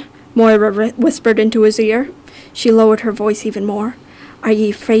 cousin?" Moira whispered into his ear. She lowered her voice even more. "Are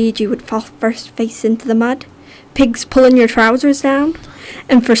ye afraid you would fall first face into the mud? Pigs pulling your trousers down?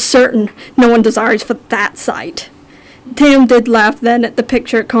 And for certain, no one desires for that sight." Tam did laugh then at the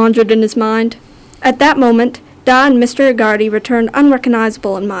picture it conjured in his mind. At that moment, Da and Mr. Haggarty returned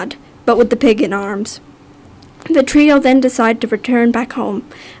unrecognizable in mud, but with the pig in arms. The trio then decided to return back home,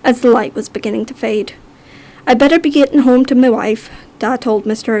 as the light was beginning to fade. "I'd better be getting home to my wife," Da told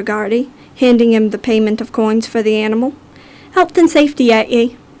Mr. Haggarty, handing him the payment of coins for the animal. "Health and safety at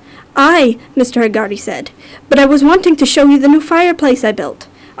ye." "Aye," Mr. Haggarty said, "but I was wanting to show you the new fireplace I built.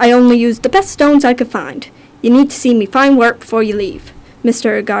 I only used the best stones I could find. You need to see me fine work before you leave."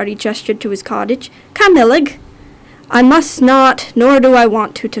 Mr. Haggarty gestured to his cottage. "Come, Illig." "I must not, nor do I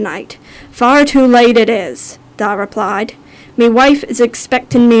want to tonight. Far too late it is," Da replied. "Me wife is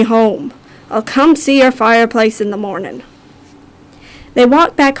expecting me home. I'll come see your fireplace in the morning." They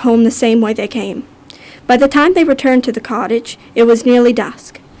walked back home the same way they came. By the time they returned to the cottage, it was nearly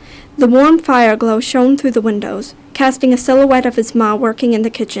dusk. The warm fire glow shone through the windows, casting a silhouette of his ma working in the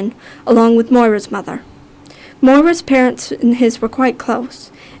kitchen, along with Moira's mother. Moira's parents and his were quite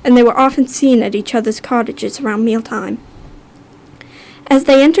close, and they were often seen at each other's cottages around mealtime. As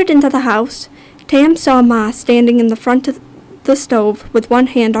they entered into the house, Tam saw Ma standing in the front of the stove with one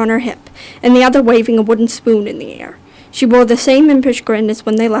hand on her hip and the other waving a wooden spoon in the air. She wore the same impish grin as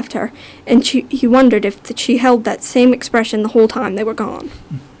when they left her, and he wondered if she held that same expression the whole time they were gone.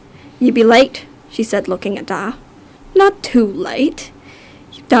 "You be late," she said, looking at Da. "Not too late."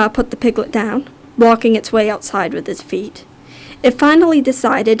 Da put the piglet down, walking its way outside with his feet. It finally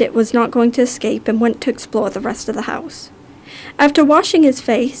decided it was not going to escape and went to explore the rest of the house. After washing his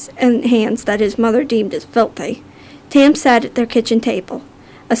face and hands that his mother deemed as filthy, Tam sat at their kitchen table,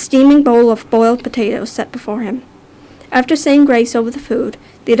 a steaming bowl of boiled potatoes set before him. After saying grace over the food,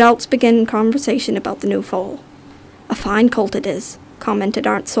 the adults began conversation about the new foal. "A fine colt it is," commented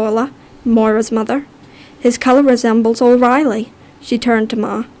Aunt Sorla, Moira's mother. "His colour resembles old Riley." She turned to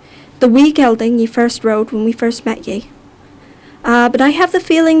Ma. "The wee gelding ye first rode when we first met ye." "Ah, but I have the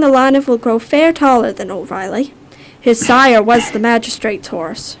feeling the Lanav will grow fair taller than old Riley. His sire was the magistrate's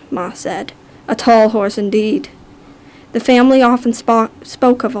horse," Ma said. "A tall horse indeed." The family often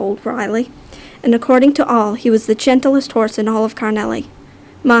spoke of old Riley, and according to all, he was the gentlest horse in all of Carnelly.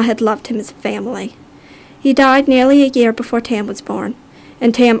 Ma had loved him as a family. He died nearly a year before Tam was born,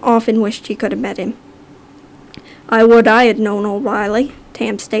 and Tam often wished he could have met him. "I would I had known old Riley,"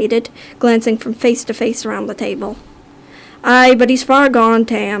 Tam stated, glancing from face to face around the table. "Aye, but he's far gone,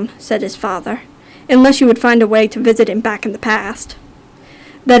 Tam," said his father, "unless you would find a way to visit him back in the past."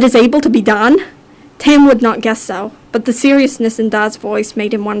 "That is able to be done?" Tam would not guess so, but the seriousness in Da's voice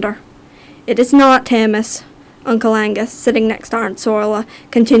made him wonder. "It is not, Tamus." Uncle Angus, sitting next to Aunt Sorla,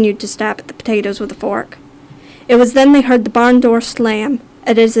 continued to stab at the potatoes with a fork. It was then they heard the barn door slam,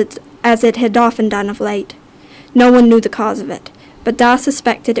 as it had often done of late. No one knew the cause of it, but Da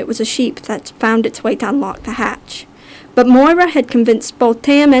suspected it was a sheep that found its way to unlock the hatch. But Moira had convinced both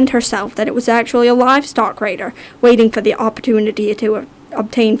Tam and herself that it was actually a livestock raider waiting for the opportunity to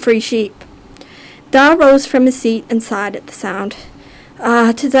obtain free sheep. Da rose from his seat and sighed at the sound.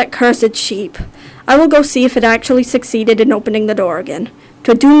 "Ah, 'tis that cursed sheep. I will go see if it actually succeeded in opening the door again.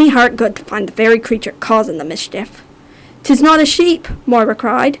 'Twould do me heart good to find the very creature causing the mischief." "'Tis not a sheep," Moira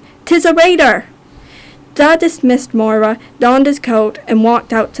cried. "'Tis a raider." Da dismissed Moira, donned his coat, and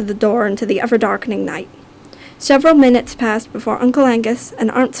walked out to the door into the ever-darkening night. Several minutes passed before Uncle Angus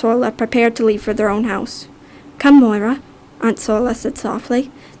and Aunt Sorla prepared to leave for their own house. "Come, Moira," Aunt Sorla said softly.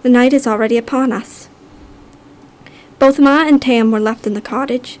 "The night is already upon us." Both Ma and Tam were left in the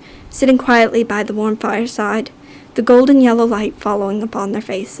cottage, sitting quietly by the warm fireside, the golden yellow light falling upon their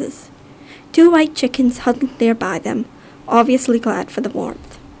faces. 2 white chickens huddled near by them, obviously glad for the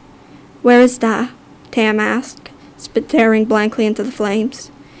warmth. "Where is Da?" Tam asked, staring blankly into the flames.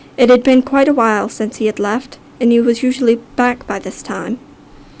 It had been quite a while since he had left, and he was usually back by this time.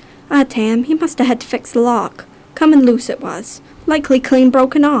 "Ah, Tam, he must have had to fix the lock. Comin' loose it was, likely clean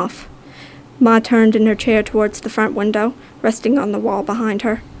broken off. Ma turned in her chair towards the front window, resting on the wall behind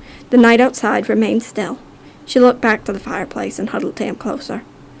her. The night outside remained still. She looked back to the fireplace and huddled Tam closer.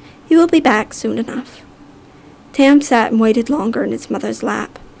 He will be back soon enough. Tam sat and waited longer in his mother's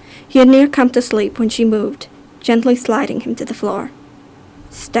lap. He had near come to sleep when she moved, gently sliding him to the floor.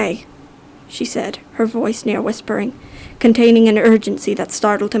 Stay, she said, her voice near whispering, containing an urgency that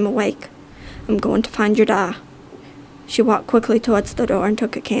startled him awake. I'm going to find your da. She walked quickly towards the door and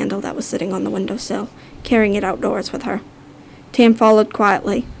took a candle that was sitting on the windowsill, carrying it outdoors with her. Tam followed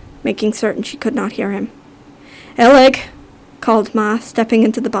quietly, making certain she could not hear him. Elig, called Ma, stepping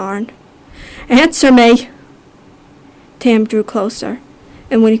into the barn. Answer me! Tam drew closer,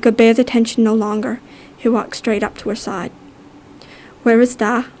 and when he could bear the tension no longer, he walked straight up to her side. Where is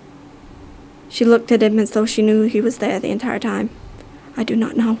Da? She looked at him as though she knew he was there the entire time. I do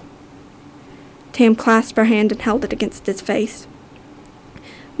not know. Tam clasped her hand and held it against his face.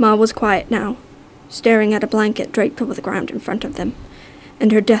 Ma was quiet now, staring at a blanket draped over the ground in front of them,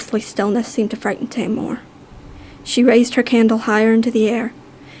 and her deathly stillness seemed to frighten Tam more. She raised her candle higher into the air,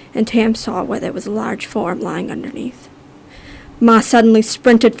 and Tam saw where there was a large form lying underneath. Ma suddenly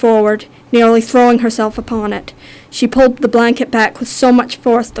sprinted forward, nearly throwing herself upon it. She pulled the blanket back with so much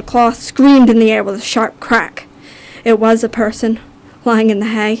force the cloth screamed in the air with a sharp crack. It was a person, lying in the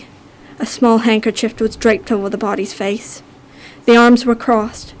hay. A small handkerchief was draped over the body's face. The arms were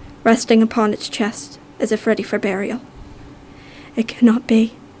crossed, resting upon its chest, as if ready for burial. It cannot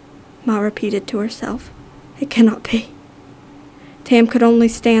be, Ma repeated to herself. It cannot be. Tam could only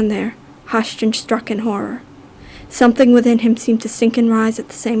stand there, hushed and struck in horror. Something within him seemed to sink and rise at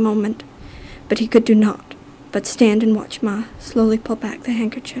the same moment, but he could do naught but stand and watch Ma slowly pull back the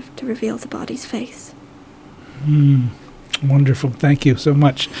handkerchief to reveal the body's face. Wonderful. Thank you so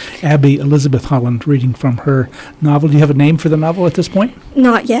much. Abby Elizabeth Holland reading from her novel. Do you have a name for the novel at this point?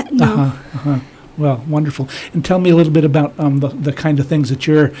 Not yet, no. Well, wonderful. And tell me a little bit about the kind of things that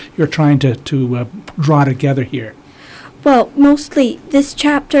you're trying to draw together here. Well, mostly what this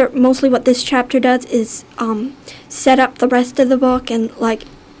chapter does is set up the rest of the book, and like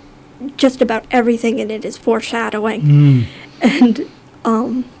just about everything in it is foreshadowing. And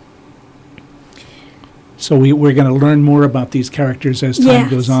so we're going to learn more about these characters as time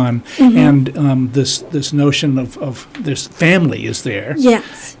goes on. Mm-hmm. And this notion of this family is there.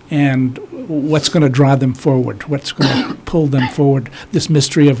 Yes. And what's going to draw them forward? What's going to pull them forward? This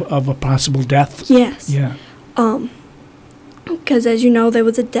mystery of a possible death? Yes. Yeah. Because as you know, there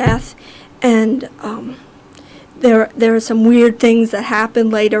was a death, and there are some weird things that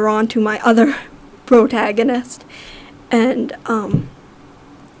happened later on to my other protagonist. And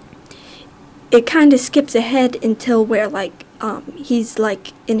it kind of skips ahead until where, like, he's,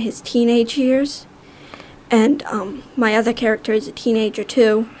 like, in his teenage years. And my other character is a teenager,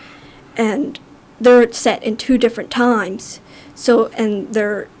 too. And they're set in two different times. So, and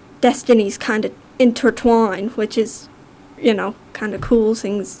their destinies kind of intertwine, which is, you know, kind of cool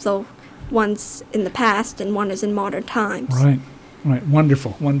things. So one's in the past and one is in modern times. Right.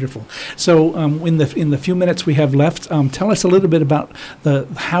 Wonderful. So in the few minutes we have left, tell us a little bit about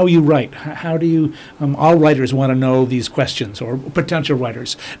how you write. How do you? All writers want to know these questions, or potential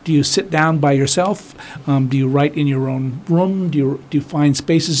writers. Do you sit down by yourself? Do you write in your own room? Do you find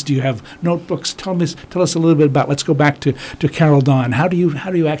spaces? Do you have notebooks? Tell us a little bit about. Let's go back to Carol Dawn. How do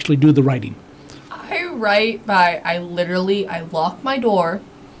you actually do the writing? I write by I lock my door.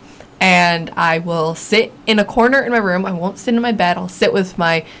 And I will sit in a corner in my room. I won't sit in my bed. I'll sit with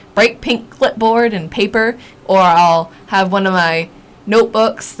my bright pink clipboard and paper, or I'll have one of my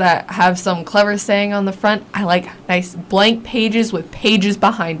notebooks that have some clever saying on the front. I like nice blank pages with pages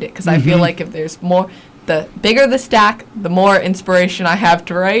behind it, because I feel like if there's more, the bigger the stack, the more inspiration I have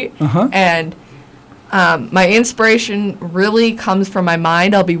to write. And my inspiration really comes from my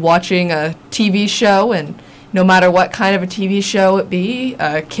mind. I'll be watching a TV show, and no matter what kind of a TV show it be,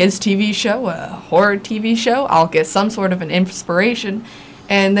 a kids' TV show, a horror TV show, I'll get some sort of an inspiration.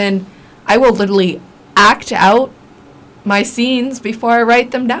 And then I will literally act out my scenes before I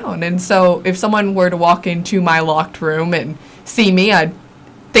write them down. And so if someone were to walk into my locked room and see me, I'd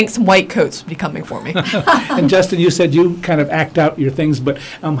think some white coats would be coming for me. And Justin, you said you kind of act out your things, but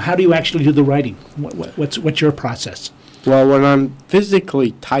how do you actually do the writing? What's your process? Well, when I'm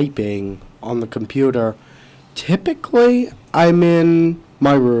physically typing on the computer, typically, I'm in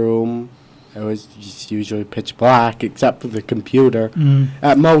my room. It was just usually pitch black, except for the computer.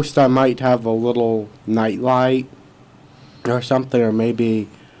 At most, I might have a little night light or something, or maybe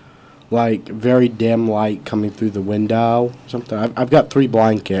like very dim light coming through the window. Something. I've got 3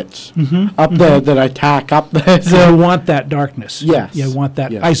 blankets Mm-hmm. up there that I tack up there. So you want that darkness. Yes. You want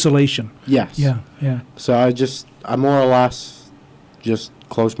that Yes. isolation. Yes. Yeah, yeah. So I more or less just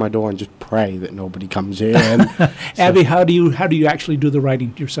close my door and just pray that nobody comes in. Abby, how do you actually do the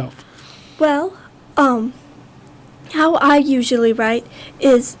writing yourself? Well, how I usually write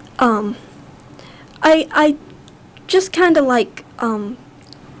is I just kind of like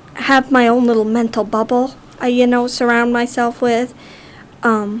have my own little mental bubble I surround myself with.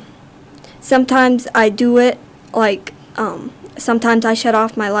 Sometimes I do it like sometimes I shut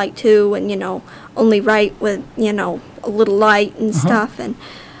off my light too and only write with a little light and stuff and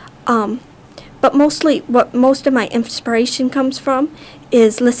but mostly what most of my inspiration comes from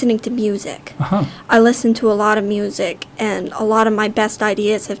is listening to music. I listen to a lot of music, and a lot of my best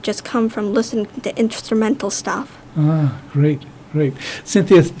ideas have just come from listening to instrumental stuff. Great.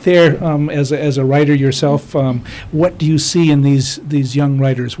 Cynthia Thayer, as a writer yourself, what do you see in these young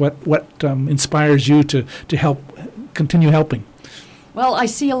writers? What inspires you to help continue helping? Well, I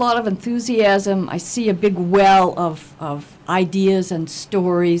see a lot of enthusiasm. I see a big well of ideas and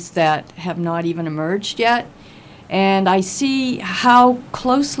stories that have not even emerged yet. And I see how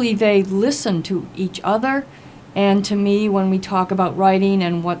closely they listen to each other and to me when we talk about writing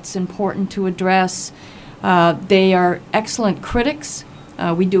and what's important to address. They are excellent critics.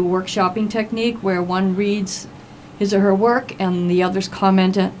 We do a workshopping technique where one reads his or her work and the others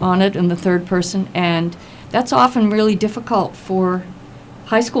comment on it in the third person. And that's often really difficult for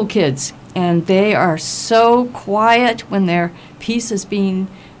high school kids. And they are so quiet when their piece is being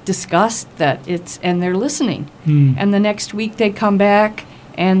discussed and they're listening. And the next week they come back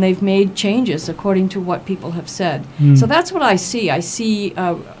and they've made changes according to what people have said. So that's what I see. I see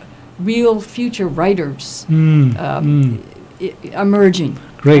real future writers emerging.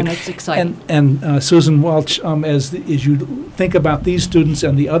 Great. And it's exciting. And Susan Welch, as you think about these students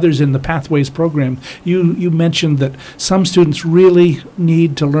and the others in the Pathways program, you mentioned that some students really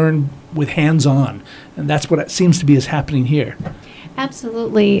need to learn with hands-on, and that's what it seems to be is happening here.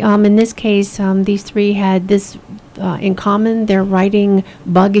 Absolutely. In this case, these 3 had this in common, their writing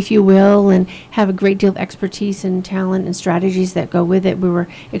bug, if you will, and have a great deal of expertise and talent and strategies that go with it. We were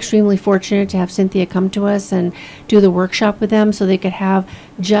extremely fortunate to have Cynthia come to us and do the workshop with them so they could have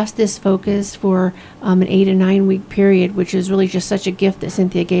just this focus for an 8 to 9 week period, which is really just such a gift that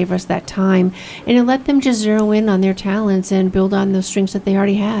Cynthia gave us that time. And it let them just zero in on their talents and build on those strengths that they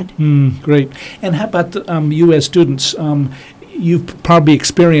already had. Great. And how about you as students? You've probably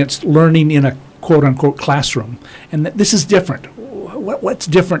experienced learning in a quote-unquote classroom, and this is different. What's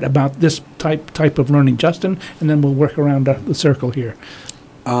different about this type of learning, Justin? And then we'll work around the circle here.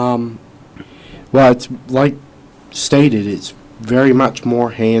 Well, it's like stated, it's very much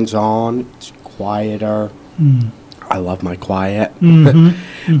more hands-on. It's quieter. I love my quiet.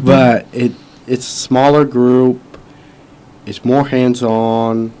 But it's a smaller group. It's more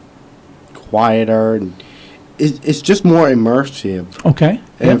hands-on, quieter, and it's just more immersive. Okay.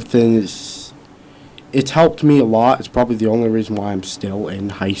 Everything is. It's helped me a lot. It's probably the only reason why I'm still in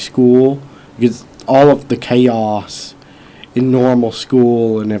high school, because all of the chaos in normal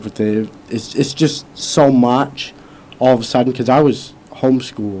school and everything, it's just so much all of a sudden, because I was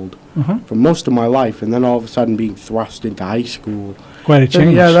homeschooled for most of my life, and then all of a sudden being thrust into high school. Quite a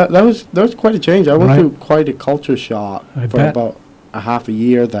change. Yeah, that was quite a change. I went through quite a culture shock for about a half a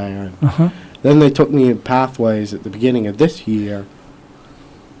year there. Then they took me in Pathways at the beginning of this year.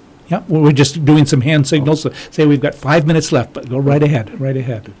 Yeah, well, we're just doing some hand signals. So say we've got 5 minutes left, but go right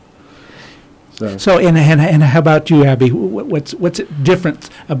ahead. So and how about you, Abby? What's different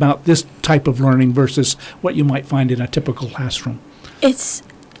about this type of learning versus what you might find in a typical classroom?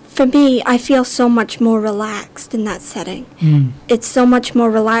 For me, I feel so much more relaxed in that setting. It's so much more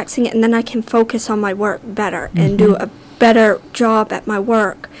relaxing, and then I can focus on my work better and do a better job at my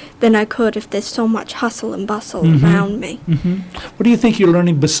work than I could if there's so much hustle and bustle around me. What do you think you're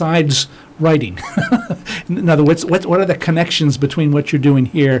learning besides writing? In other words, what are the connections between what you're doing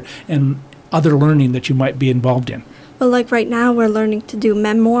here and other learning that you might be involved in? Well, like right now, we're learning to do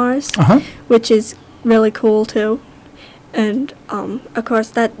memoirs, which is really cool too. And of course,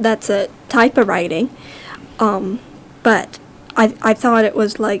 that's a type of writing. But I thought it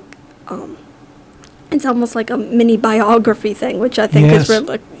was like it's almost like a mini biography thing, which I think is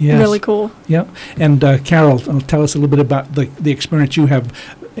really cool. Yeah. And Carol, tell us a little bit about the experience you have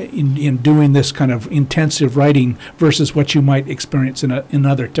in doing this kind of intensive writing versus what you might experience in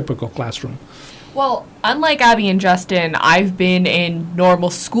another typical classroom. Well, unlike Abby and Justin, I've been in normal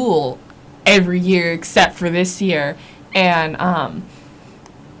school every year except for this year. And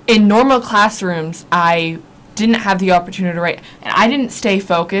in normal classrooms, I didn't have the opportunity to write, and I didn't stay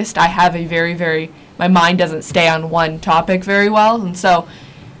focused. I have a my mind doesn't stay on one topic very well, and so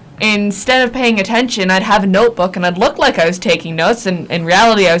instead of paying attention, I'd have a notebook and I'd look like I was taking notes, and in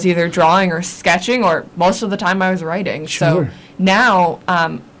reality I was either drawing or sketching, or most of the time I was writing. Sure. So now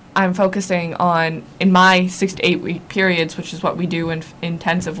I'm focusing on, in my 6 to 8 week periods, which is what we do in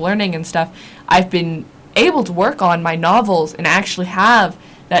intensive learning and stuff, I've been able to work on my novels and actually have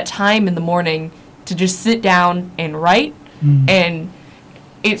that time in the morning to just sit down and write. And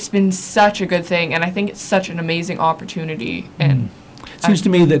it's been such a good thing, and I think it's such an amazing opportunity. And it seems to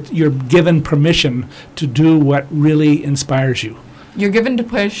me that you're given permission to do what really inspires you. You're given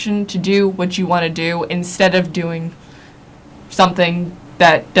permission to do what you want to do instead of doing something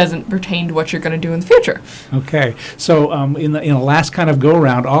that doesn't pertain to what you're going to do in the future. Okay, so in the last kind of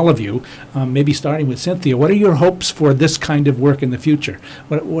go-around, all of you, maybe starting with Cynthia, what are your hopes for this kind of work in the future?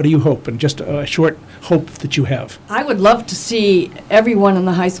 What do you hope, and just a short hope that you have? I would love to see everyone in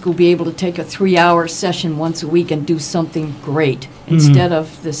the high school be able to take a 3-hour session once a week and do something great instead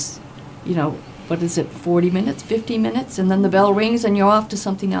of this, 40 minutes, 50 minutes, and then the bell rings and you're off to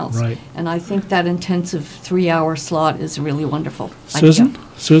something else. Right. And I think that intensive 3-hour slot is really wonderful.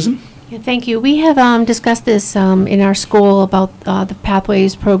 Susan? Yeah, thank you. We have discussed this in our school about the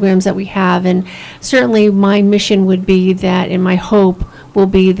Pathways programs that we have, and certainly my mission would be that, and my hope will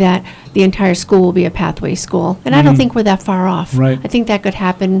be that the entire school will be a Pathways school. And I don't think we're that far off. Right. I think that could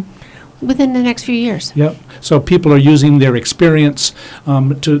happen within the next few years. Yep. So people are using their experience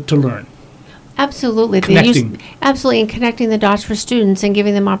to learn. Absolutely. Connecting. Absolutely, and connecting the dots for students and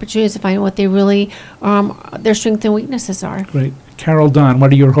giving them opportunities to find what they really, their strengths and weaknesses are. Great. Carol Don,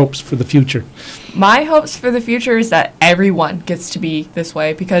 what are your hopes for the future? My hopes for the future is that everyone gets to be this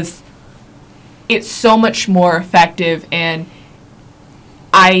way, because it's so much more effective, and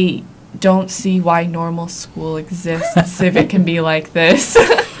I don't see why normal school exists if it can be like this.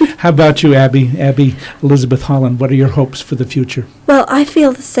 How about you, Abby? Abby Elizabeth Holland, what are your hopes for the future? Well, I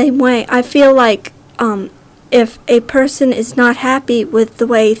feel the same way. I feel like if a person is not happy with the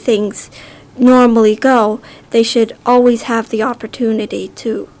way things normally go, they should always have the opportunity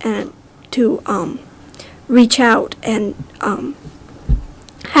to reach out and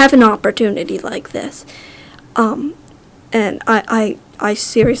have an opportunity like this. And I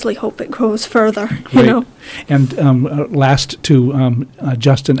seriously hope it grows further. Great. And last to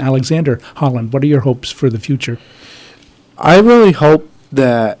Justin Alexander Holland, what are your hopes for the future? I really hope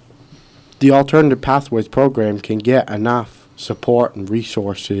that the Alternative Pathways program can get enough support and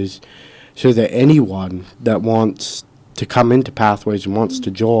resources so that anyone that wants to come into Pathways and wants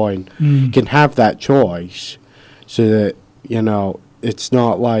to join can have that choice, so that, it's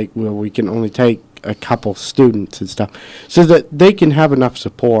not like, well, we can only take a couple students and stuff, so that they can have enough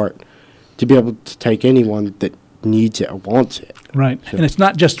support to be able to take anyone that needs it or wants it. Right. And it's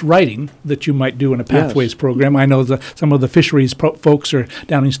not just writing that you might do in a Pathways program. I know some of the fisheries folks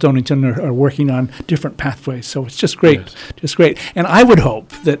down in Stonington are working on different pathways. So it's just great. Yes. Just great. And I would hope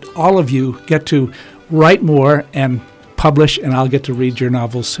that all of you get to write more and publish, and I'll get to read your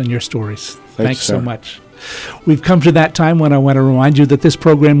novels and your stories. Thanks so much. We've come to that time when I want to remind you that this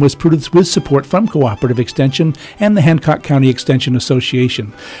program was produced with support from Cooperative Extension and the Hancock County Extension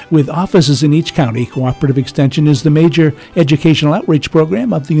Association. With offices in each county, Cooperative Extension is the major educational outreach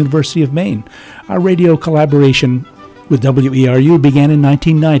program of the University of Maine. Our radio collaboration with WERU began in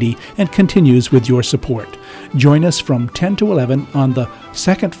 1990 and continues with your support. Join us from 10 to 11 on the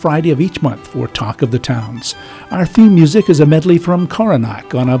second Friday of each month for Talk of the Towns. Our theme music is a medley from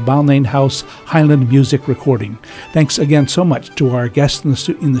Coronach on a Balnain House Highland music recording. Thanks again so much to our guests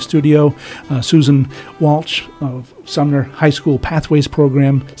in the studio, Susan Walsh of Sumner High School Pathways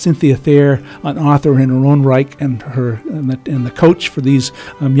Program, Cynthia Thayer, an author in her own right, and the coach for these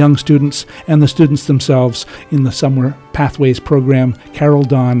young students, and the students themselves in the Summer Pathways Program, Carol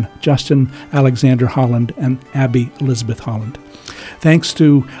Don, Justin Alexander Holland, and Abby Elizabeth Holland. Thanks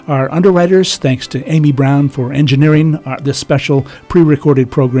to our underwriters, thanks to Amy Brown for engineering this special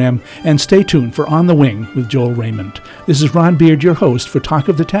pre-recorded program, and stay tuned for On the Wing with Joel Raymond. This is Ron Beard, your host for Talk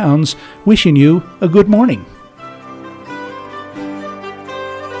of the Towns, wishing you a good morning.